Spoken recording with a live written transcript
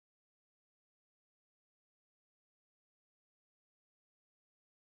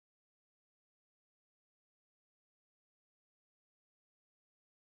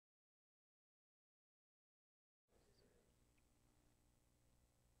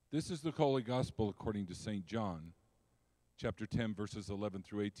This is the Holy Gospel according to St. John, chapter 10, verses 11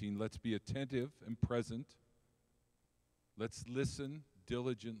 through 18. Let's be attentive and present. Let's listen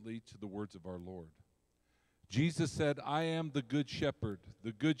diligently to the words of our Lord. Jesus said, I am the good shepherd.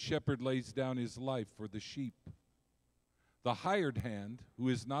 The good shepherd lays down his life for the sheep. The hired hand, who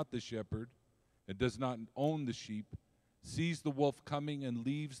is not the shepherd and does not own the sheep, sees the wolf coming and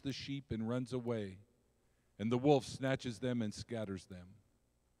leaves the sheep and runs away, and the wolf snatches them and scatters them.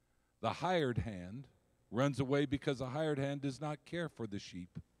 The hired hand runs away because the hired hand does not care for the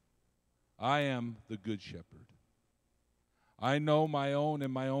sheep. I am the good shepherd. I know my own,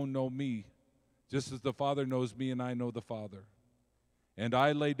 and my own know me, just as the Father knows me, and I know the Father. And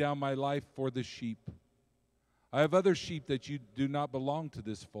I lay down my life for the sheep. I have other sheep that you do not belong to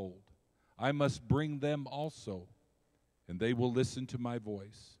this fold. I must bring them also, and they will listen to my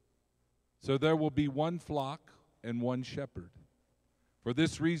voice. So there will be one flock and one shepherd. For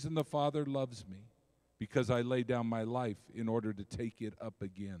this reason the Father loves me, because I lay down my life in order to take it up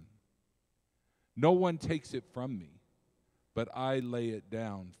again. No one takes it from me, but I lay it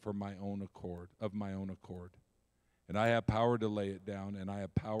down for my own accord, of my own accord. And I have power to lay it down, and I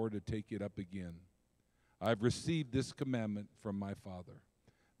have power to take it up again. I have received this commandment from my Father.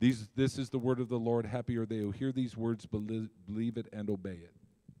 This is the word of the Lord. Happy are they who hear these words, believe it, and obey it.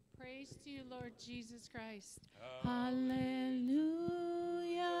 Praise to you, Lord Jesus Christ. Hallelujah.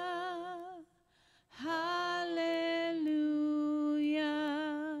 Hallelujah.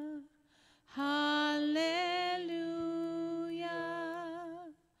 Hallelujah.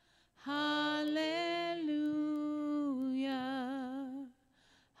 Hallelujah.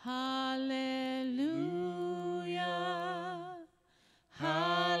 Hallelujah.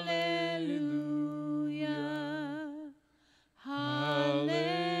 Hallelujah. Hallelujah.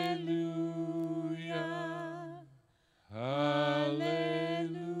 Hallelujah.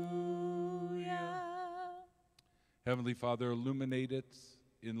 Heavenly Father, illuminate us,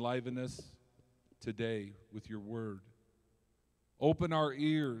 enliven us today with your word. Open our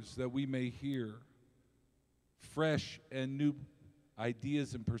ears that we may hear fresh and new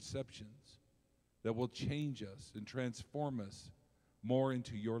ideas and perceptions that will change us and transform us more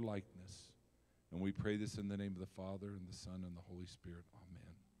into your likeness. And we pray this in the name of the Father, and the Son, and the Holy Spirit.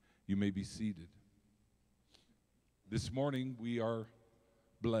 Amen. You may be seated. This morning we are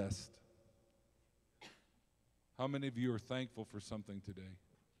blessed. How many of you are thankful for something today?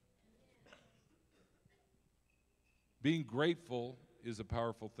 Being grateful is a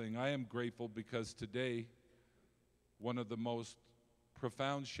powerful thing. I am grateful because today, one of the most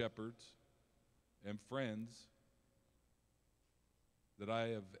profound shepherds and friends that I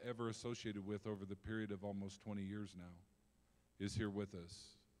have ever associated with over the period of almost 20 years now is here with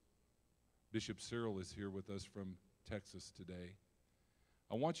us. Bishop Cyril is here with us from Texas today.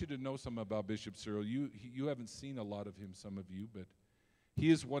 I want you to know something about Bishop Cyril. You haven't seen a lot of him, some of you, but he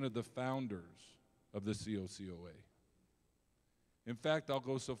is one of the founders of the COCOA. In fact, I'll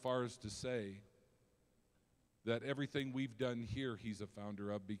go so far as to say that everything we've done here, he's a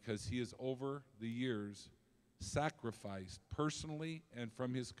founder of, because he has over the years sacrificed personally and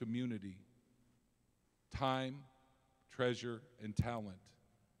from his community time, treasure, and talent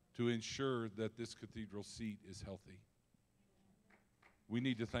to ensure that this cathedral seat is healthy. We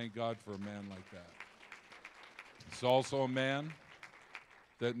need to thank God for a man like that. He's also a man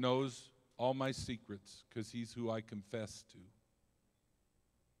that knows all my secrets because he's who I confess to.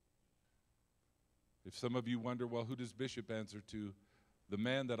 If some of you wonder, well, who does Bishop answer to? The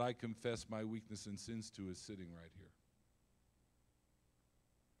man that I confess my weakness and sins to is sitting right here.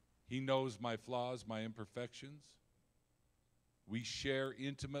 He knows my flaws, my imperfections. We share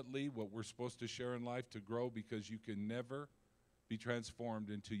intimately what we're supposed to share in life to grow, because you can never be transformed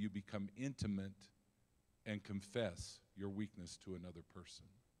until you become intimate and confess your weakness to another person.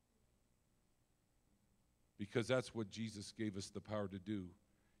 Because that's what Jesus gave us the power to do,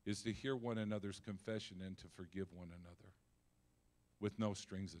 is to hear one another's confession and to forgive one another with no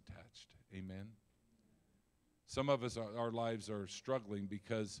strings attached. Amen? Some of us, our lives are struggling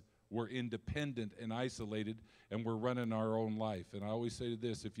because we're independent and isolated, and we're running our own life. And I always say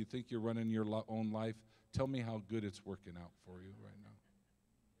this, if you think you're running your own life, tell me how good it's working out for you right now.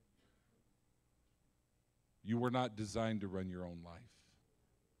 You were not designed to run your own life.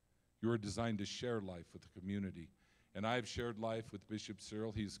 You were designed to share life with the community. And I've shared life with Bishop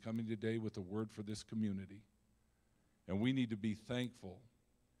Cyril. He's coming today with a word for this community. And we need to be thankful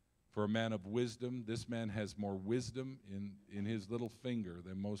for a man of wisdom. This man has more wisdom in his little finger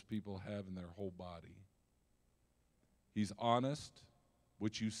than most people have in their whole body. He's honest.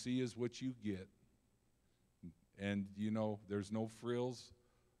 What you see is what you get. And, you know, there's no frills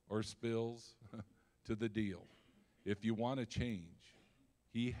or spills to the deal. If you want to change,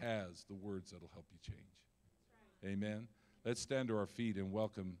 he has the words that'll help you change. Amen. Let's stand to our feet and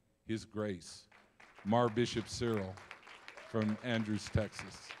welcome His Grace, Mar Bishop Cyril from Andrews,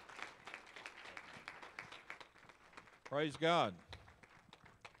 Texas. Praise God.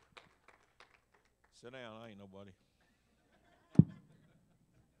 Sit down, I ain't nobody.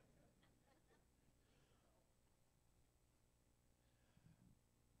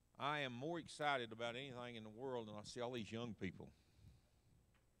 I am more excited about anything in the world than I see all these young people.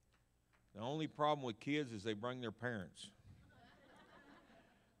 The only problem with kids is they bring their parents.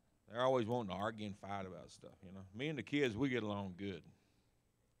 They're always wanting to argue and fight about stuff, you know. Me and the kids, we get along good.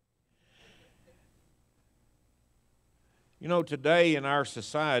 You know, today in our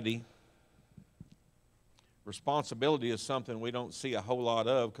society, responsibility is something we don't see a whole lot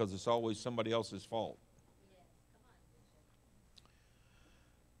of because it's always somebody else's fault.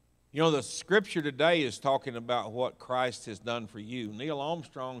 You know, the scripture today is talking about what Christ has done for you. Neil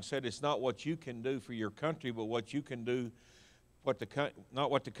Armstrong said it's not what you can do for your country, but what you can do, not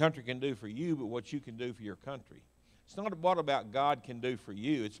what the country can do for you, but what you can do for your country. It's not what about God can do for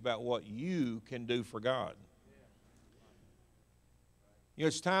you. It's about what you can do for God. You know,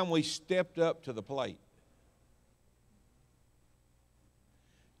 it's time we stepped up to the plate.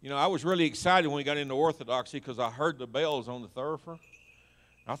 You know, I was really excited when we got into Orthodoxy because I heard the bells on the thurifer.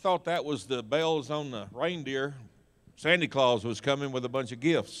 I thought that was the bells on the reindeer. Santa Claus was coming with a bunch of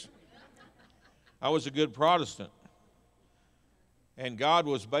gifts. I was a good Protestant. And God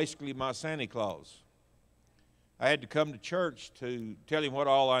was basically my Santa Claus. I had to come to church to tell him what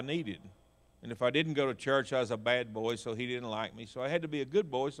all I needed. And if I didn't go to church, I was a bad boy, so he didn't like me. So I had to be a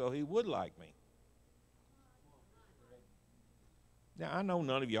good boy so he would like me. Now, I know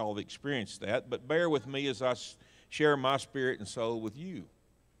none of y'all have experienced that, but bear with me as I share my spirit and soul with you.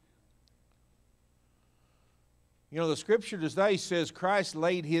 You know, the scripture today says Christ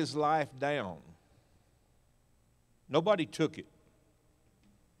laid his life down. Nobody took it.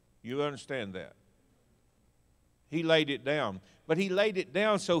 You understand that? He laid it down. But he laid it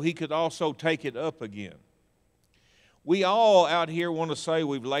down so he could also take it up again. We all out here want to say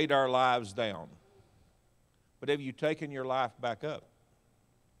we've laid our lives down. But have you taken your life back up?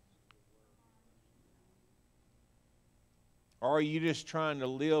 Or are you just trying to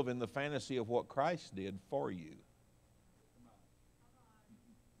live in the fantasy of what Christ did for you?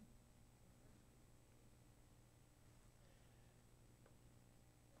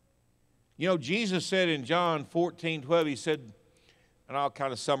 You know, Jesus said in John 14:12, he said, and I'll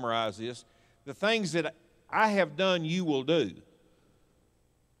kind of summarize this, the things that I have done, you will do.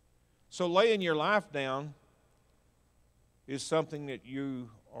 So laying your life down is something that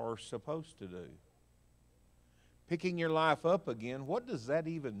you are supposed to do. Picking your life up again, what does that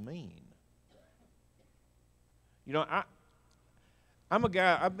even mean? You know, I'm a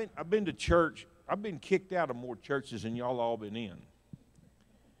guy, I've been to church, I've been kicked out of more churches than y'all all been in.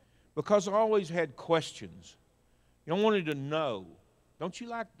 Because I always had questions. You know, I wanted to know. Don't you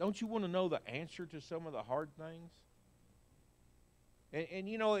want to know the answer to some of the hard things? And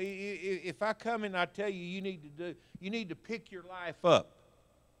you know, if I come and I tell you you need to pick your life up.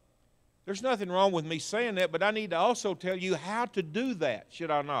 There's nothing wrong with me saying that, but I need to also tell you how to do that, should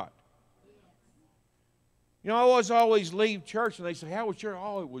I not? You know, I always leave church and they say, how was church?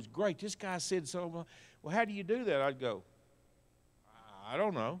 Oh, it was great. This guy said so. Well, how do you do that? I'd go, I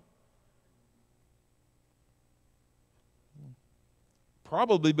don't know.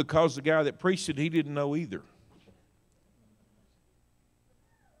 Probably because the guy that preached it, he didn't know either.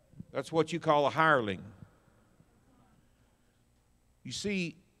 That's what you call a hireling. You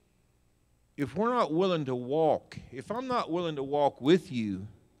see, if we're not willing to walk, if I'm not willing to walk with you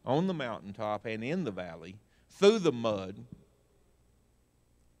on the mountaintop and in the valley, through the mud,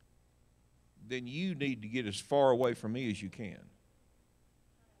 then you need to get as far away from me as you can.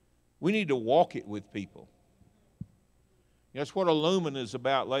 We need to walk it with people. That's what Illumina is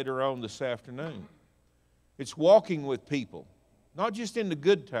about later on this afternoon. It's walking with people, not just in the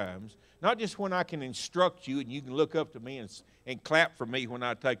good times, not just when I can instruct you and you can look up to me and clap for me when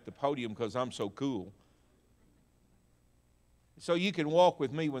I take the podium because I'm so cool. So you can walk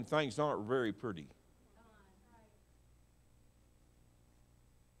with me when things aren't very pretty.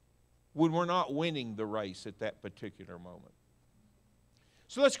 When we're not winning the race at that particular moment.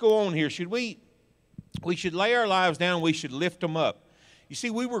 So let's go on here. We should lay our lives down. We should lift them up. You see,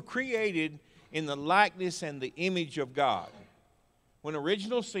 we were created in the likeness and the image of God. When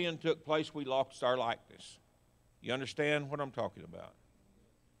original sin took place, we lost our likeness. You understand what I'm talking about?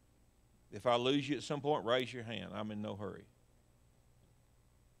 If I lose you at some point, raise your hand. I'm in no hurry.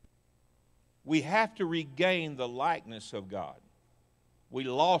 We have to regain the likeness of God. We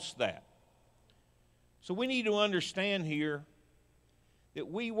lost that. So we need to understand here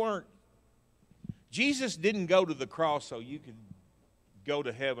that Jesus didn't go to the cross so you could go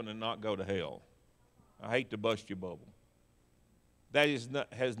to heaven and not go to hell. I hate to bust your bubble. That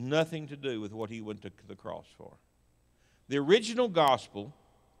has nothing to do with what he went to the cross for. The original gospel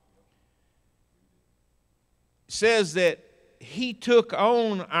says that he took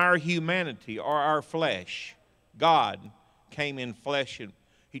on our humanity or our flesh. God came in flesh and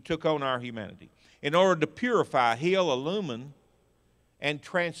he took on our humanity in order to purify, heal, illumine, and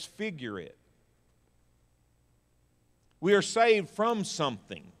transfigure it. We are saved from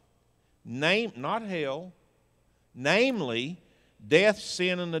something, not hell, namely death,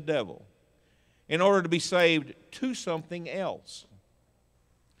 sin, and the devil, in order to be saved to something else,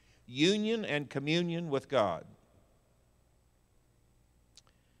 union and communion with God.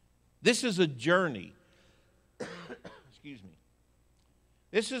 This is a journey. Excuse me.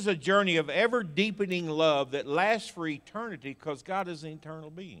 This is a journey of ever deepening love that lasts for eternity because God is an eternal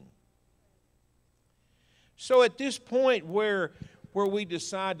being. So at this point where we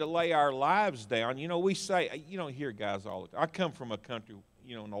decide to lay our lives down, we say, hear guys all the time. I come from a country,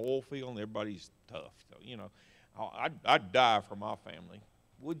 an oil field, and everybody's tough. So, I'd die for my family.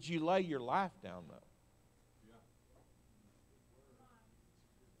 Would you lay your life down, though?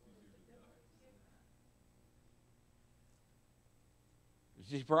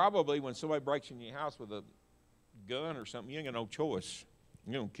 See, probably when somebody breaks in your house with a gun or something, you ain't got no choice.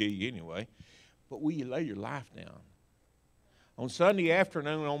 They're going to kill you anyway. But will you lay your life down? On Sunday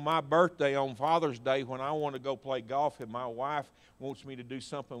afternoon, on my birthday, on Father's Day, when I want to go play golf and my wife wants me to do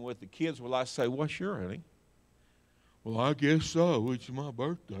something with the kids, will I say, well, sure, honey. Well, I guess so. It's my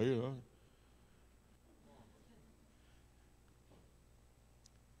birthday.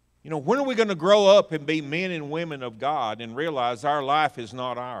 When are we going to grow up and be men and women of God and realize our life is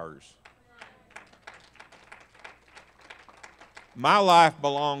not ours? My life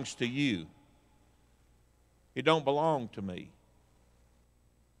belongs to you. It don't belong to me.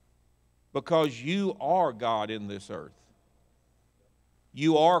 Because you are God in this earth.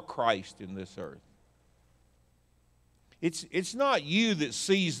 You are Christ in this earth. It's not you that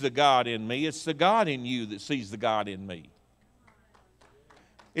sees the God in me. It's the God in you that sees the God in me.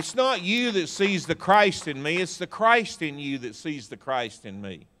 It's not you that sees the Christ in me. It's the Christ in you that sees the Christ in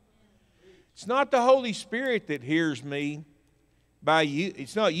me. It's not the Holy Spirit that hears me by you.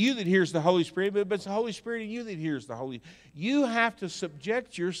 It's not you that hears the Holy Spirit, but it's the Holy Spirit in you that hears the Holy. You have to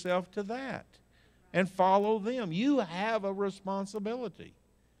subject yourself to that and follow them. You have a responsibility.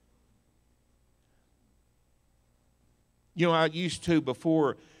 I used to,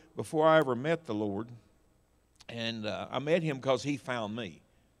 before I ever met the Lord, and I met Him because He found me.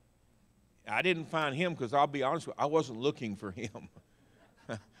 I didn't find Him because, I'll be honest with you, I wasn't looking for Him.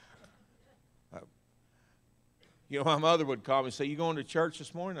 My mother would call me and say, you going to church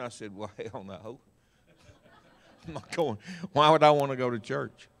this morning? I said, well, hell no. I'm not going. Why would I want to go to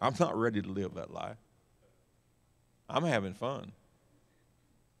church? I'm not ready to live that life. I'm having fun.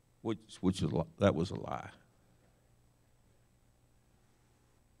 That was a lie.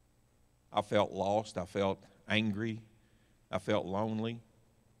 I felt lost. I felt angry. I felt lonely.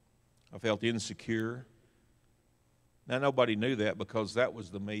 I felt insecure. Now, nobody knew that because that was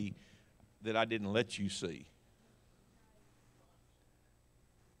the me that I didn't let you see.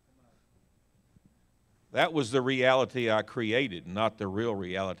 That was the reality I created, not the real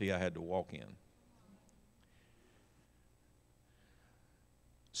reality I had to walk in.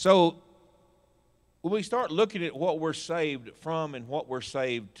 So, when we start looking at what we're saved from and what we're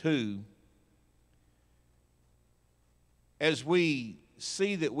saved to, as we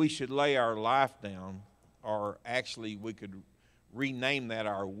see that we should lay our life down, or actually we could rename that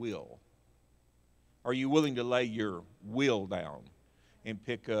our will. Are you willing to lay your will down and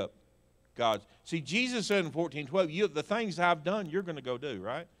pick up God's? See, Jesus said in 14:12, the things I've done, you're going to go do,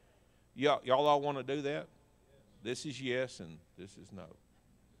 right? Y'all all want to do that? This is yes and this is no.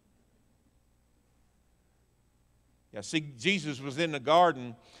 Yeah, see, Jesus was in the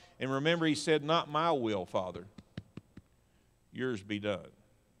garden, and remember He said, not my will, Father, yours be done.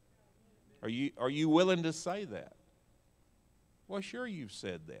 Are you willing to say that? Well, sure you've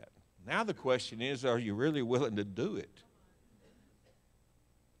said that. Now the question is, are you really willing to do it?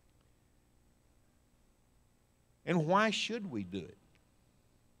 And why should we do it?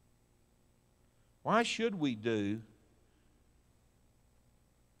 Why should we do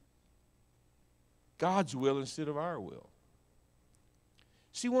God's will instead of our will?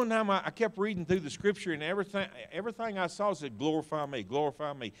 See, one time I kept reading through the Scripture, and everything I saw said, glorify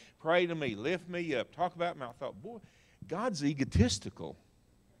me, pray to me, lift me up, talk about me. I thought, boy, God's egotistical.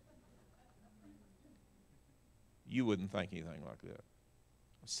 You wouldn't think anything like that.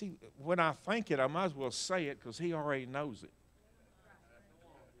 See, when I think it, I might as well say it because He already knows it.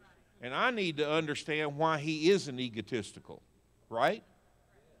 And I need to understand why He isn't egotistical, right?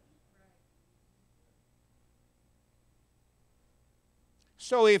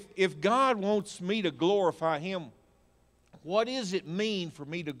 So if God wants me to glorify Him, what does it mean for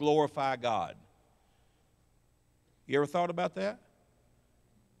me to glorify God? You ever thought about that?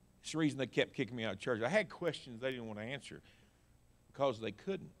 It's the reason they kept kicking me out of church. I had questions they didn't want to answer because they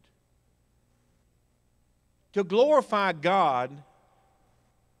couldn't. To glorify God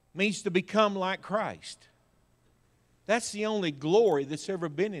means to become like Christ. That's the only glory that's ever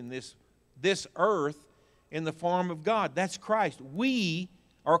been in this earth in the form of God. That's Christ. We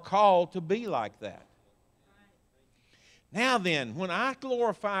are called to be like that. Now then, when I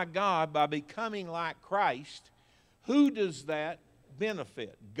glorify God by becoming like Christ, who does that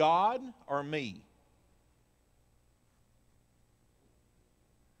benefit? God or me?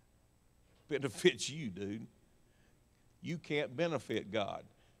 Benefits you, dude. You can't benefit God.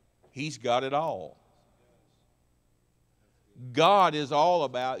 He's got it all. God is all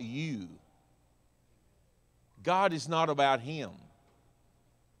about you. God is not about Him.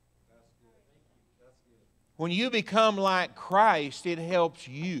 When you become like Christ, it helps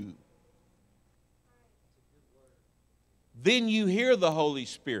you. Then you hear the Holy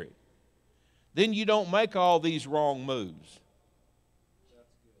Spirit. Then you don't make all these wrong moves.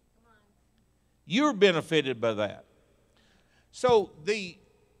 You're benefited by that. So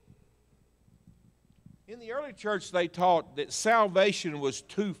in the early church, they taught that salvation was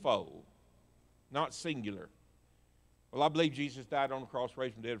twofold, not singular. Well, I believe Jesus died on the cross,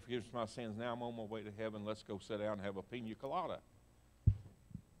 raised from the dead, forgives my sins. Now I'm on my way to heaven. Let's go sit down and have a pina colada.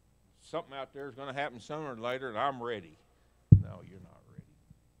 Something out there is going to happen sooner or later, and I'm ready. No, you're not ready.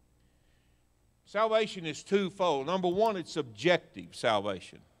 Salvation is twofold. Number one, it's objective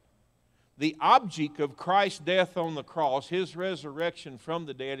salvation. The object of Christ's death on the cross, His resurrection from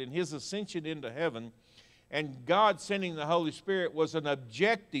the dead, and His ascension into heaven, and God sending the Holy Spirit was an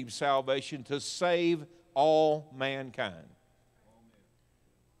objective salvation to save all mankind.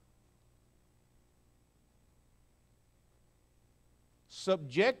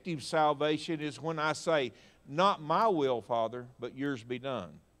 Subjective salvation is when I say, not my will, Father, but yours be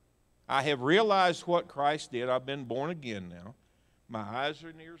done. I have realized what Christ did. I've been born again now. My eyes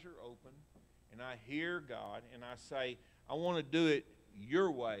and ears are open, and I hear God, and I say, I want to do it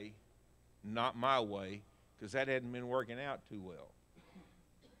your way, not my way, because that hadn't been working out too well.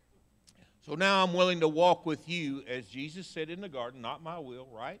 So now I'm willing to walk with you, as Jesus said in the garden, not my will,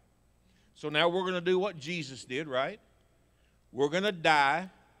 right? So now we're going to do what Jesus did, right? We're going to die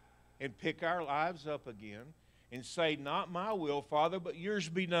and pick our lives up again and say, not my will, Father, but yours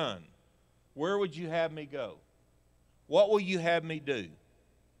be done. Where would you have me go? What will you have me do?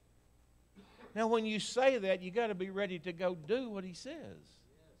 Now, when you say that, you got to be ready to go do what He says.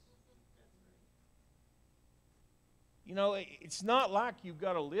 You know, it's not like you've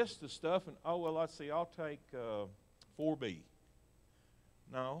got a list of stuff and, oh, well, let's see, I'll take 4B.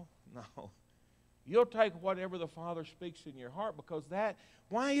 No. You'll take whatever the Father speaks in your heart because that,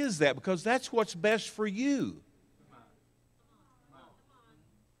 why is that? Because that's what's best for you.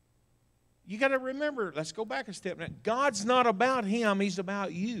 You got to remember, let's go back a step now. God's not about Him, He's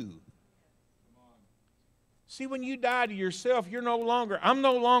about you. See, when you die to yourself, I'm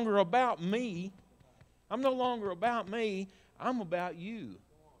no longer about me. I'm no longer about me. I'm about you.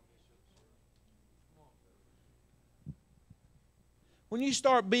 When you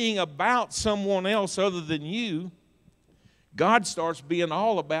start being about someone else other than you, God starts being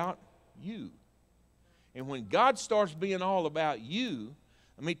all about you. And when God starts being all about you,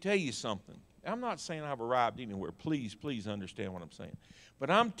 let me tell you something. I'm not saying I've arrived anywhere. Please understand what I'm saying. But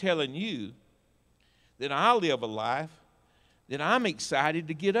I'm telling you that I live a life that I'm excited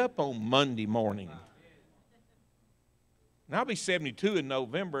to get up on Monday morning. And I'll be 72 in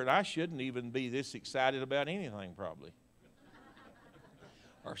November, and I shouldn't even be this excited about anything, probably.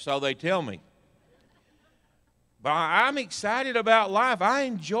 Or so they tell me. But I'm excited about life. I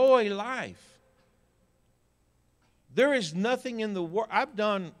enjoy life. There is nothing in the world. I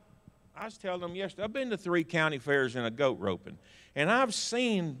was telling them yesterday, I've been to 3 county fairs and a goat roping. And I've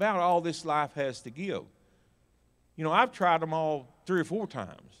seen about all this life has to give. You know, I've tried them all 3 or 4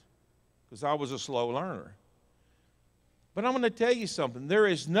 times because I was a slow learner. But I'm going to tell you something. There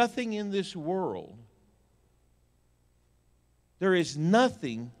is nothing in this world There is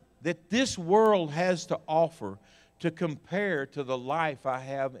nothing that this world has to offer to compare to the life I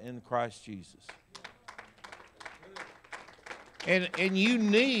have in Christ Jesus. And you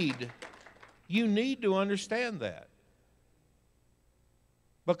need to understand that.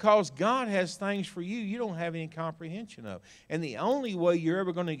 Because God has things for you you don't have any comprehension of. And the only way you're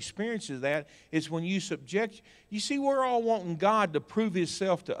ever going to experience that is when you subject. You see, we're all wanting God to prove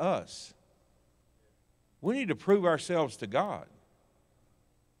Himself to us. We need to prove ourselves to God.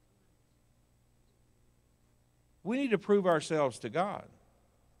 We need to prove ourselves to God.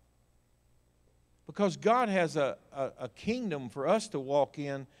 Because God has a kingdom for us to walk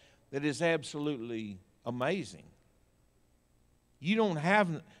in that is absolutely amazing. You don't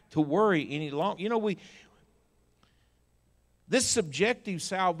have to worry any longer. You know, this subjective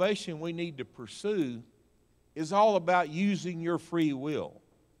salvation we need to pursue is all about using your free will.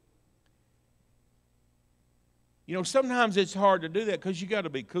 You know, sometimes it's hard to do that because you got to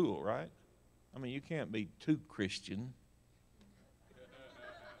be cool, right? I mean, you can't be too Christian.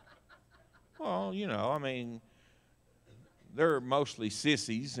 Well, you know, I mean, they're mostly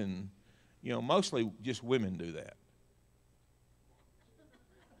sissies and, you know, mostly just women do that.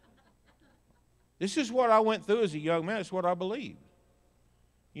 This is what I went through as a young man. It's what I believed.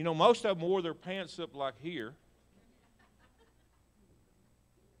 You know, most of them wore their pants up like here.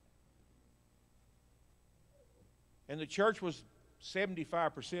 And the church was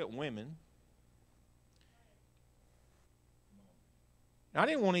 75% women. I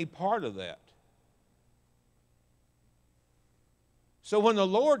didn't want any part of that. So when the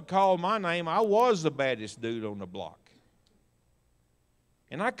Lord called my name, I was the baddest dude on the block.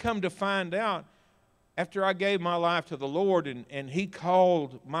 And I come to find out, after I gave my life to the Lord and He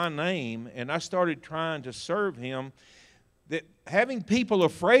called my name and I started trying to serve Him, that having people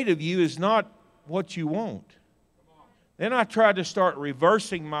afraid of you is not what you want. Then I tried to start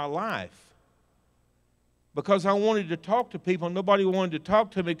reversing my life because I wanted to talk to people. Nobody wanted to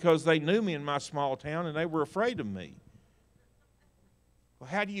talk to me because they knew me in my small town and they were afraid of me. Well,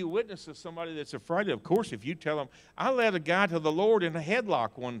 how do you witness to somebody that's afraid of? Of course, if you tell them, I led a guy to the Lord in a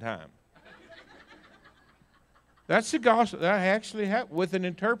headlock one time. That's the gospel. That actually happened with an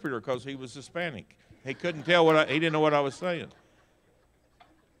interpreter because he was Hispanic. He couldn't tell he didn't know what I was saying.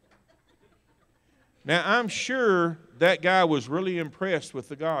 Now, I'm sure that guy was really impressed with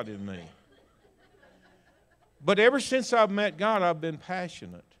the God in me. But ever since I've met God, I've been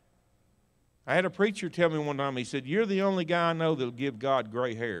passionate. I had a preacher tell me one time, he said, you're the only guy I know that'll give God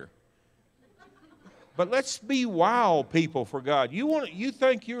gray hair. But let's be wild people for God. You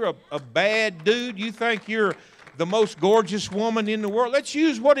think you're a bad dude? You think you're the most gorgeous woman in the world? Let's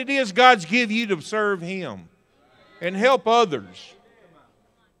use what it is God's give you to serve Him and help others.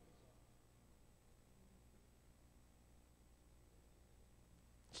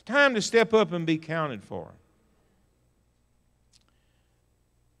 It's time to step up and be counted for.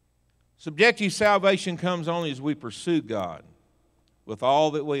 Subjective salvation comes only as we pursue God with all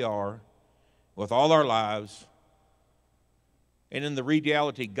that we are, with all our lives, and in the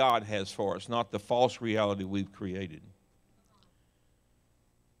reality God has for us, not the false reality we've created.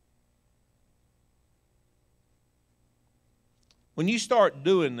 When you start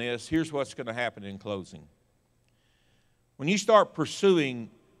doing this, here's what's going to happen in closing. When you start pursuing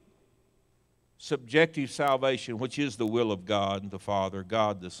subjective salvation, which is the will of God the Father,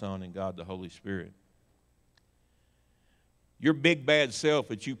 God the Son, and God the Holy Spirit, your big bad self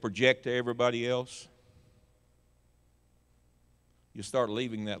that you project to everybody else, you start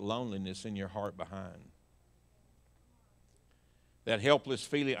leaving that loneliness in your heart behind. That helpless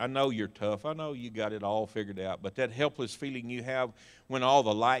feeling. I know you're tough. I know you got it all figured out. But that helpless feeling you have when all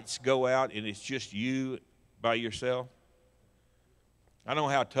the lights go out and it's just you by yourself. I know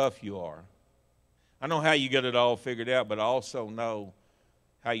how tough you are. I know how you got it all figured out, but I also know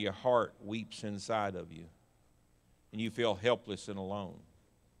how your heart weeps inside of you. And you feel helpless and alone.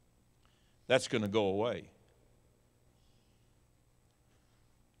 That's going to go away.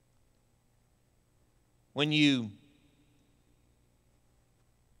 When you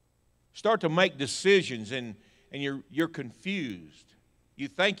start to make decisions and you're confused. You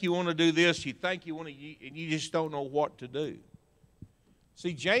think you want to do this, you think you want to, and you just don't know what to do.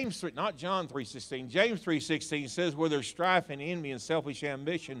 See, James 3, not John 3:16, James 3:16 says where there's strife and envy and selfish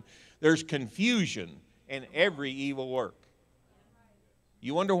ambition, there's confusion and every evil work.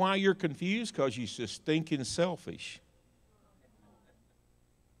 You wonder why you're confused? Because you're so stinking selfish.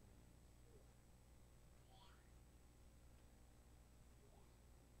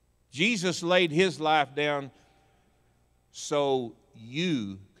 Jesus laid His life down so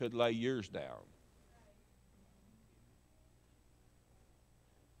you could lay yours down.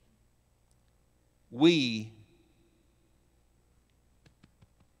 we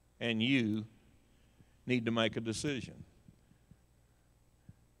and you need to make a decision.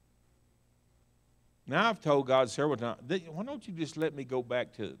 Now, I've told God several times, why don't you just let me go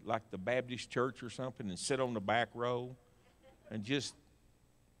back to like the Baptist church or something and sit on the back row and just,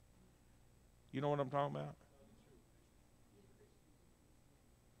 you know what I'm talking about?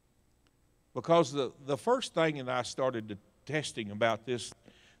 Because the first thing that I started testing about this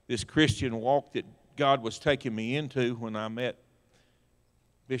Christian walk that God was taking me into when I met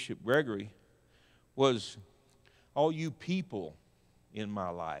Bishop Gregory was all you people in my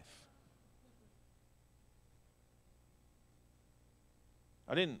life.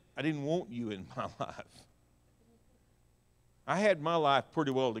 I didn't want you in my life. I had my life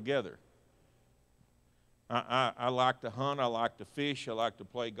pretty well together. I like to hunt, I like to fish, I like to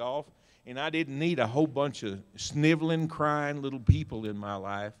play golf, and I didn't need a whole bunch of sniveling, crying little people in my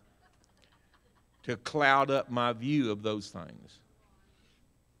life to cloud up my view of those things.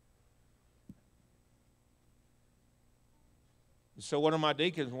 So one of my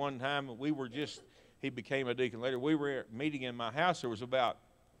deacons one time, he became a deacon later. We were meeting in my house.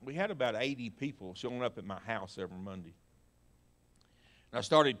 We had about 80 people showing up at my house every Monday. And I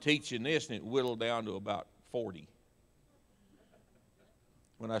started teaching this, and it whittled down to about 40.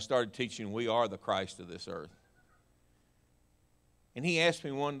 When I started teaching, we are the Christ of this earth. And he asked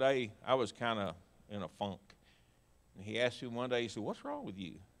me one day, I was kind of in a funk. And he asked me one day, he said, "What's wrong with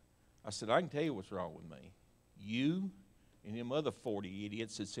you?" I said, "I can tell you what's wrong with me. You and them other 40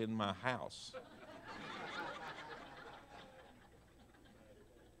 idiots that's in my house."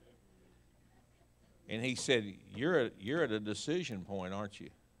 And he said, you're at a decision point, aren't you?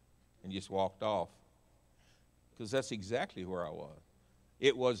 And just walked off. Because that's exactly where I was.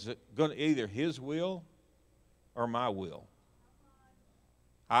 It was going to either his will or my will.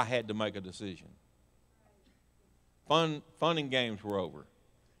 I had to make a decision. Fun and games were over.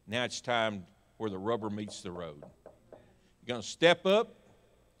 Now it's time where the rubber meets the road. You going to step up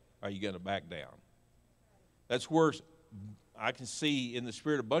or are you going to back down? That's where I can see in the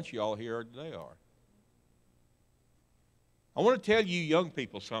spirit a bunch of y'all here today are. I want to tell you young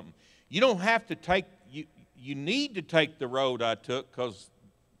people something. You don't have to take, you need to take the road I took because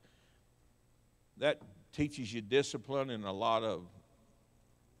that teaches you discipline and a lot of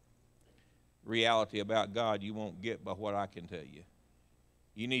reality about God you won't get by what I can tell you.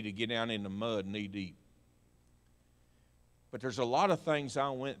 You need to get down in the mud knee deep. But there's a lot of things I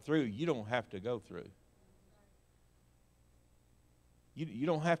went through you don't have to go through. You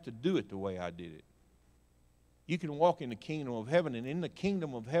don't have to do it the way I did it. You can walk in the kingdom of heaven, and in the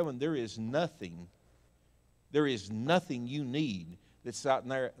kingdom of heaven there is nothing you need that's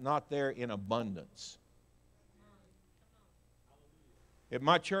not there in abundance. At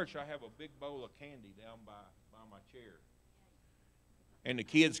my church, I have a big bowl of candy down by my chair. And the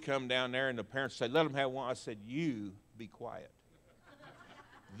kids come down there, and the parents say, "Let them have one." I said, "You be quiet.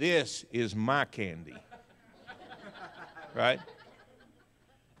 This is my candy." Right?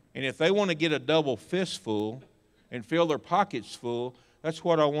 And if they want to get a double fistful and fill their pockets full, that's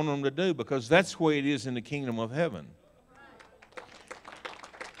what I want them to do, because that's the way it is in the kingdom of heaven.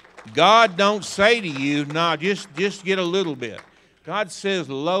 God don't say to you, "No, just get a little bit." God says,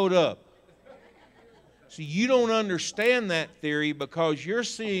 "Load up." See, you don't understand that theory because you're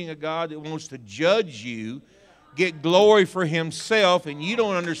seeing a God that wants to judge you, get glory for himself, and you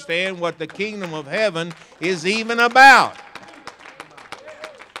don't understand what the kingdom of heaven is even about.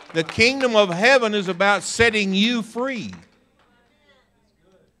 The kingdom of heaven is about setting you free.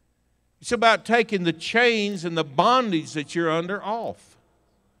 It's about taking the chains and the bondage that you're under off.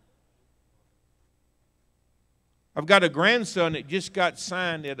 I've got a grandson that just got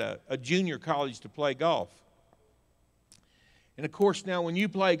signed at a junior college to play golf. And of course now when you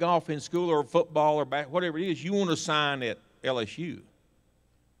play golf in school or football or whatever it is, you want to sign at LSU.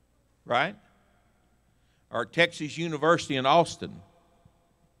 Right? Or Texas University in Austin.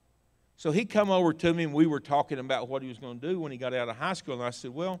 So he come over to me and we were talking about what he was going to do when he got out of high school. And I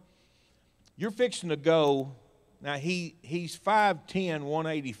said, "Well, you're fixing to go." Now he's 5'10",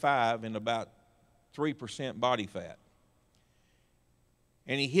 185 and about 3% body fat.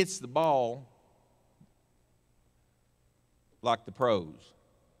 And he hits the ball like the pros.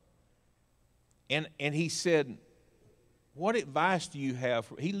 And he said, "What advice do you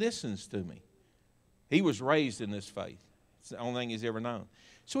have?" He listens to me. He was raised in this faith. It's the only thing he's ever known.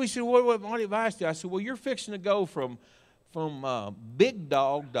 So he said, what advice do you? I said, "Well, you're fixing to go from big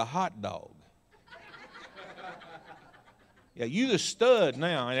dog to hot dog. Yeah, you the stud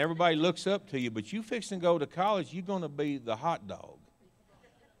now, and everybody looks up to you, but you fixing to go to college, you're going to be the hot dog."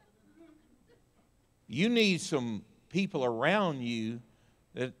 You need some people around you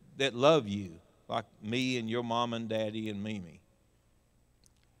that love you, like me and your mom and daddy and Mimi.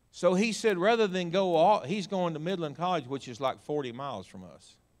 So he said, rather than he's going to Midland College, which is like 40 miles from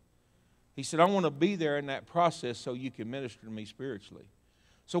us. He said, I want to be there in that process so you can minister to me spiritually.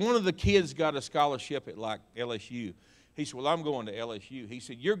 So one of the kids got a scholarship at like LSU. He said, well, I'm going to LSU. He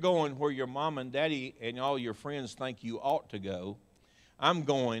said, you're going where your mom and daddy and all your friends think you ought to go. I'm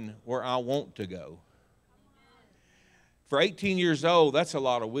going where I want to go. For 18 years old, that's a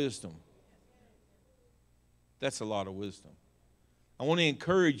lot of wisdom. That's a lot of wisdom. I want to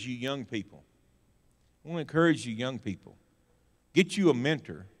encourage you young people. Get you a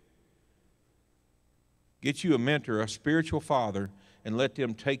mentor. Get you a mentor, a spiritual father, and let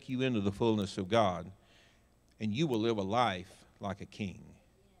them take you into the fullness of God, and you will live a life like a king.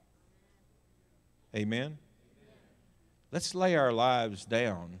 Amen? Let's lay our lives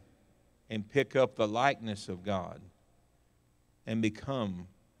down and pick up the likeness of God and become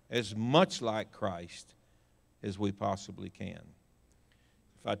as much like Christ as we possibly can.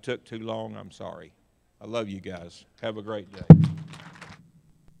 If I took too long, I'm sorry. I love you guys. Have a great day.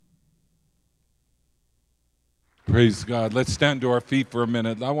 Praise God. Let's stand to our feet for a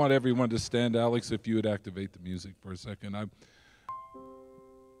minute. I want everyone to stand. Alex, if you would activate the music for a second. I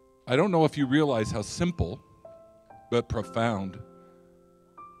don't know if you realize how simple but profound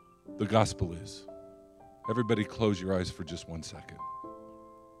the gospel is. Everybody close your eyes for just 1 second.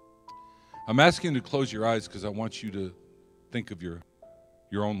 I'm asking you to close your eyes because I want you to think of your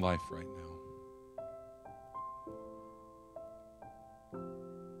own life right now.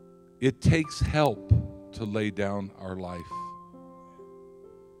 It takes help to lay down our life.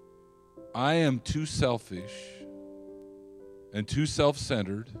 I am too selfish and too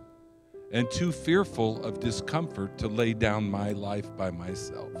self-centered and too fearful of discomfort to lay down my life by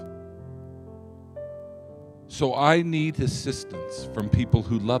myself. So I need assistance from people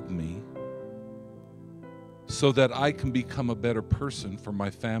who love me so that I can become a better person for my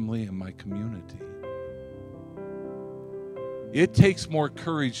family and my community. It takes more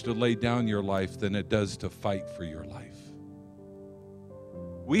courage to lay down your life than it does to fight for your life.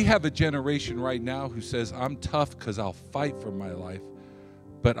 We have a generation right now who says, I'm tough because I'll fight for my life.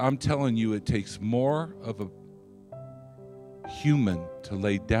 But I'm telling you, it takes more of a human to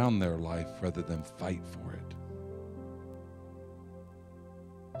lay down their life rather than fight for it.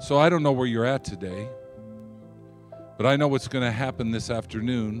 So I don't know where you're at today, but I know what's going to happen this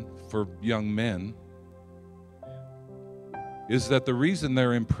afternoon for young men is that the reason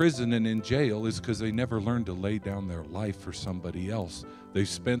they're in prison and in jail is because they never learned to lay down their life for somebody else. They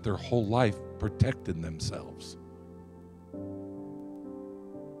spent their whole life protecting themselves.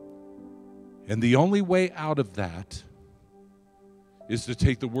 And the only way out of that is to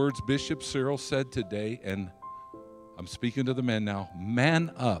take the words Bishop Cyril said today, and I'm speaking to the men now,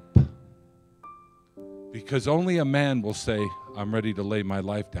 man up. Because only a man will say, I'm ready to lay my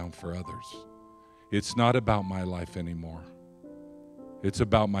life down for others. It's not about my life anymore. It's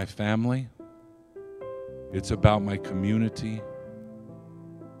about my family. It's about my community.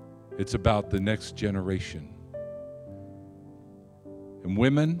 It's about the next generation. And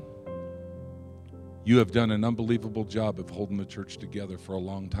women, you have done an unbelievable job of holding the church together for a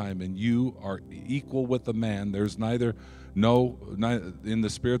long time, and you are equal with a man. There's in the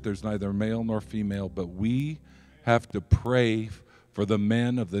spirit, there's neither male nor female, but we have to pray for the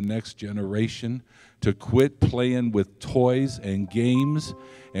men of the next generation to quit playing with toys and games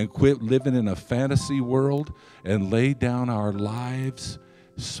and quit living in a fantasy world and lay down our lives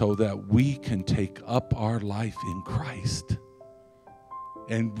so that we can take up our life in Christ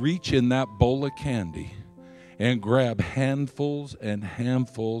and reach in that bowl of candy and grab handfuls and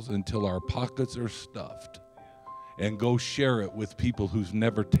handfuls until our pockets are stuffed and go share it with people who's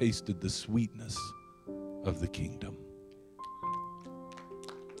never tasted the sweetness of the kingdom.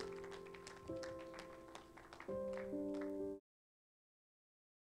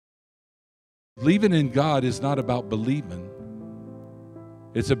 Believing in God is not about believing.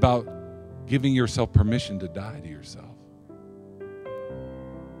 It's about giving yourself permission to die to yourself.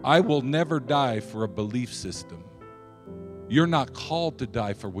 I will never die for a belief system. You're not called to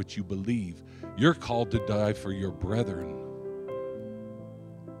die for what you believe. You're called to die for your brethren.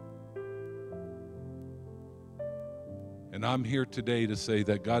 And I'm here today to say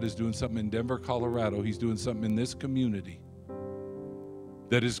that God is doing something in Denver, Colorado. He's doing something in this community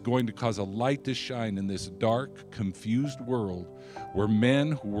that is going to cause a light to shine in this dark, confused world where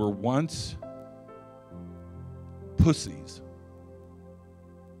men who were once pussies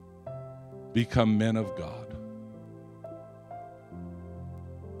become men of God.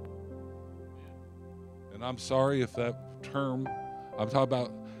 And I'm sorry if that term, I'm talking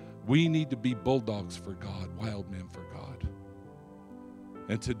about, we need to be bulldogs for God, wild men for God.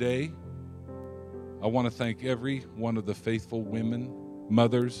 And today, I want to thank every one of the faithful women,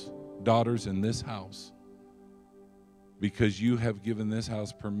 mothers, daughters in this house, because you have given this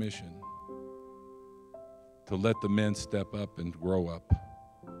house permission to let the men step up and grow up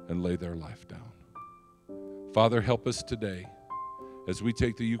and lay their life down. Father, help us today. As we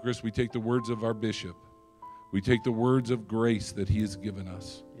take the Eucharist, we take the words of our bishop. We take the words of grace that he has given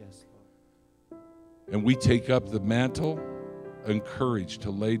us. Yes, Lord. And we take up the mantle and courage to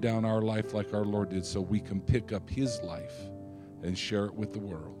lay down our life like our Lord did, so we can pick up his life and share it with the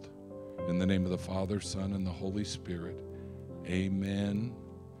world. In the name of the Father, Son, and the Holy Spirit. Amen.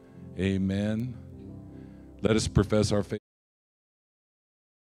 Amen. Let us profess our faith.